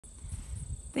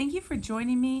Thank you for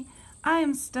joining me. I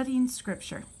am studying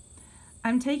Scripture.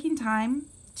 I'm taking time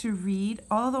to read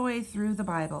all the way through the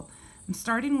Bible. I'm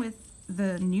starting with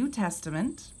the New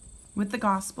Testament, with the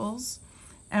Gospels,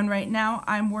 and right now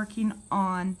I'm working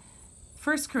on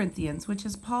 1 Corinthians, which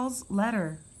is Paul's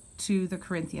letter to the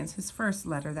Corinthians, his first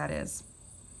letter, that is.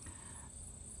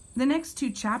 The next two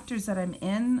chapters that I'm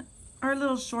in are a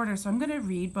little shorter, so I'm going to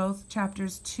read both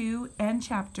chapters 2 and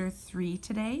chapter 3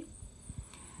 today.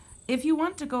 If you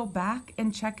want to go back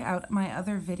and check out my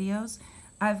other videos,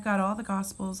 I've got all the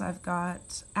Gospels, I've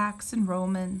got Acts and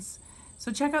Romans.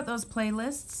 So check out those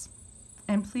playlists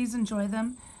and please enjoy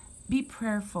them. Be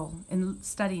prayerful in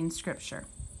studying Scripture.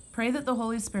 Pray that the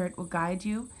Holy Spirit will guide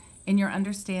you in your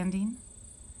understanding,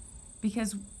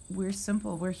 because we're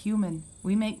simple, we're human,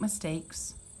 we make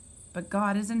mistakes, but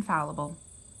God is infallible.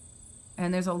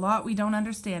 And there's a lot we don't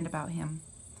understand about Him,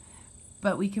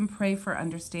 but we can pray for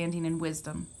understanding and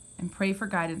wisdom and pray for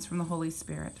guidance from the Holy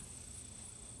Spirit.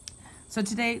 So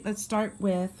today, let's start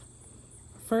with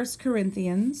 1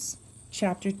 Corinthians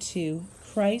chapter 2,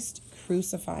 Christ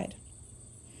crucified.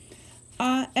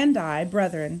 And I,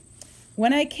 brethren,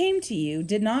 when I came to you,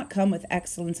 did not come with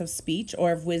excellence of speech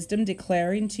or of wisdom,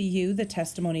 declaring to you the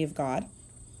testimony of God.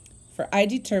 For I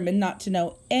determined not to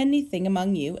know anything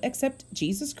among you except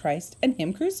Jesus Christ and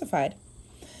Him crucified.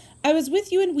 I was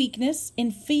with you in weakness,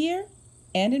 in fear,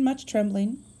 and in much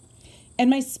trembling. And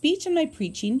my speech and my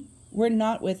preaching were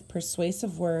not with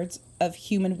persuasive words of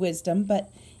human wisdom,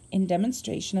 but in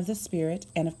demonstration of the Spirit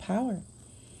and of power,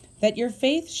 that your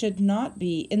faith should not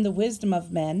be in the wisdom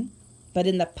of men, but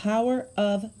in the power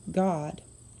of God.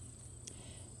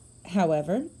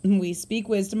 However, we speak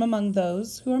wisdom among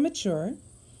those who are mature,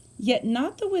 yet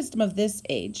not the wisdom of this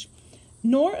age,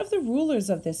 nor of the rulers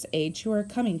of this age who are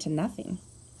coming to nothing.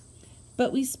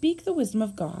 But we speak the wisdom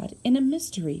of God in a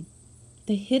mystery,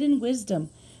 the hidden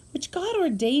wisdom, which God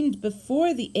ordained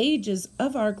before the ages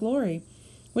of our glory,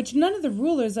 which none of the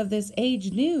rulers of this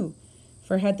age knew.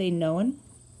 For had they known,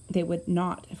 they would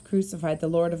not have crucified the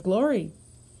Lord of glory.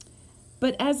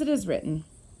 But as it is written,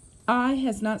 eye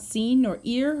has not seen, nor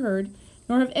ear heard,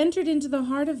 nor have entered into the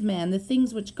heart of man the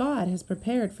things which God has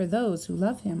prepared for those who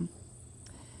love Him.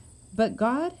 But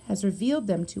God has revealed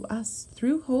them to us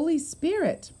through Holy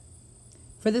Spirit.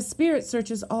 For the Spirit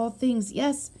searches all things,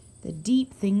 yes, the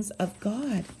deep things of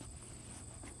God.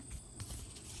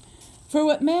 For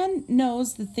what man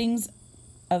knows the things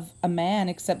of a man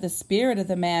except the spirit of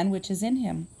the man which is in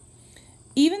him?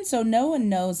 Even so no one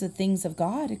knows the things of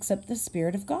God except the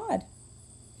Spirit of God.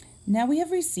 Now we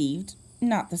have received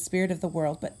not the spirit of the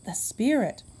world, but the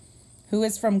Spirit, who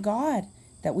is from God,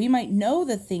 that we might know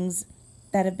the things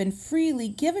that have been freely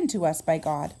given to us by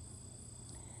God.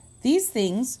 These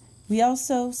things we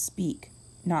also speak,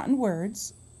 not in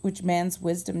words, which man's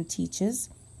wisdom teaches,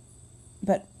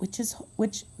 but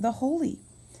which the Holy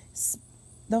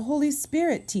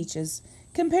Spirit teaches,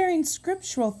 comparing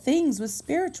scriptural things with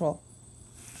spiritual.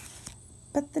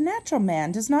 But the natural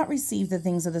man does not receive the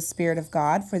things of the Spirit of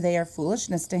God, for they are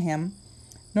foolishness to him,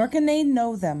 nor can they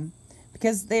know them,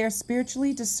 because they are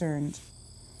spiritually discerned.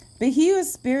 But he who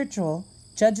is spiritual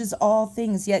judges all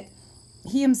things, yet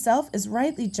he himself is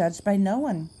rightly judged by no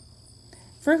one.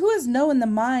 For who has known the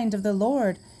mind of the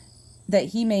Lord, that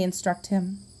he may instruct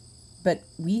him? But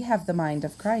we have the mind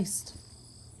of Christ.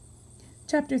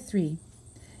 Chapter 3.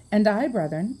 And I,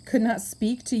 brethren, could not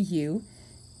speak to you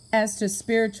as to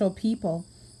spiritual people,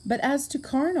 but as to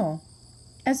carnal,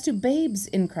 as to babes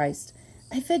in Christ.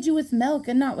 I fed you with milk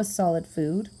and not with solid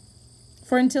food.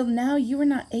 For until now you were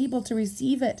not able to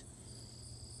receive it,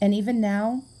 and even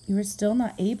now you are still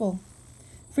not able,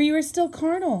 for you are still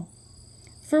carnal.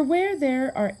 For where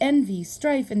there are envy,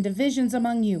 strife, and divisions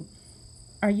among you,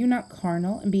 are you not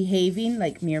carnal and behaving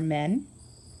like mere men?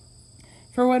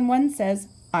 For when one says,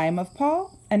 I am of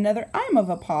Paul, another, I am of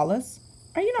Apollos,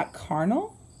 are you not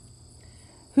carnal?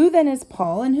 Who then is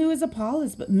Paul and who is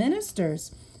Apollos but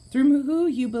ministers, through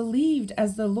whom you believed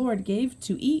as the Lord gave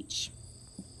to each?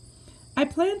 I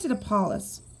planted,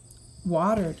 Apollos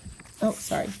watered,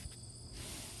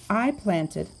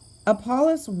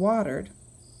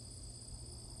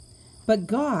 but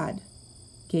God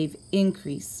gave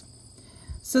increase.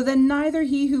 So then neither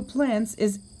he who plants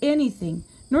is anything,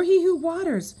 nor he who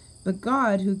waters, but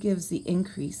God who gives the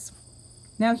increase.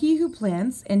 Now he who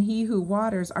plants and he who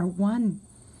waters are one,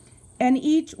 and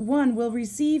each one will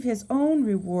receive his own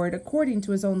reward according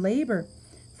to his own labor.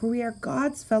 For we are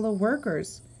God's fellow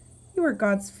workers. You are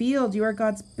God's field, you are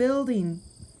God's building,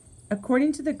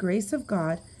 according to the grace of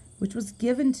God, which was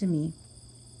given to me.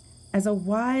 As a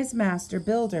wise master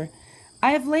builder,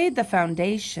 I have laid the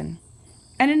foundation,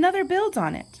 and another builds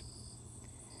on it.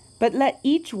 But let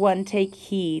each one take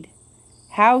heed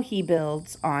how he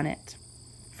builds on it.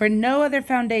 For no other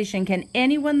foundation can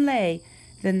anyone lay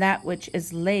than that which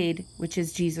is laid, which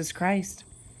is Jesus Christ.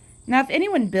 Now if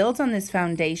anyone builds on this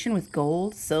foundation with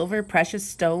gold, silver, precious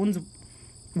stones,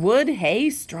 wood, hay,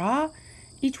 straw,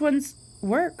 each one's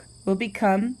work will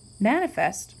become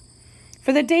manifest.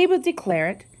 For the day will declare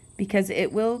it, because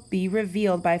it will be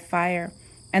revealed by fire,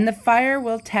 and the fire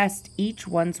will test each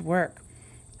one's work,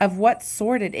 of what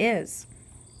sort it is.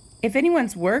 If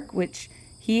anyone's work which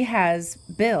he has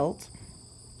built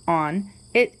on,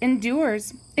 it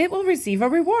endures, it will receive a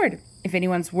reward. If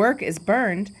anyone's work is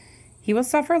burned, he will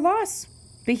suffer loss,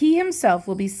 but he himself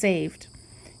will be saved,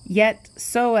 yet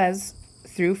so as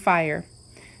through fire.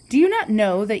 Do you not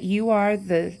know that you are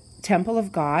the temple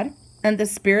of God, and the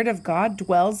Spirit of God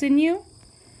dwells in you?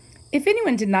 If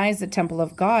anyone denies the temple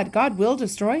of God, God will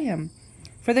destroy him.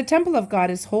 For the temple of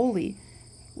God is holy,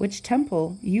 which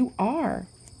temple you are.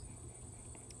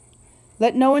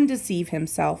 Let no one deceive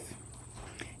himself.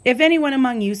 If anyone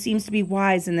among you seems to be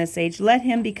wise in this age, let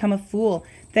him become a fool,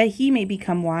 that he may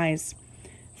become wise.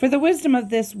 For the wisdom of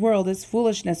this world is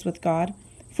foolishness with God.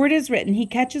 For it is written, He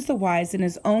catches the wise in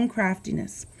his own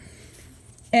craftiness.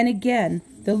 And again,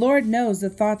 the Lord knows the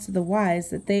thoughts of the wise,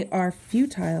 that they are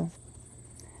futile.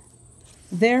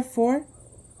 Therefore,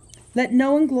 let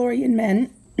no one glory in men,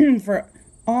 for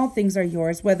all things are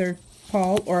yours, whether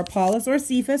Paul or Apollos or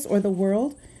Cephas or the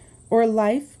world or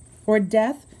life or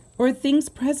death or things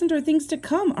present or things to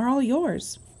come are all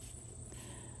yours.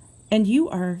 And you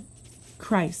are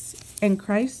Christ, and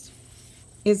Christ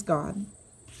is God.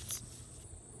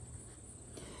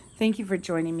 Thank you for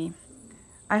joining me.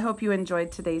 I hope you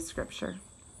enjoyed today's scripture.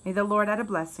 May the Lord add a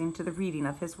blessing to the reading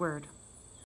of His word.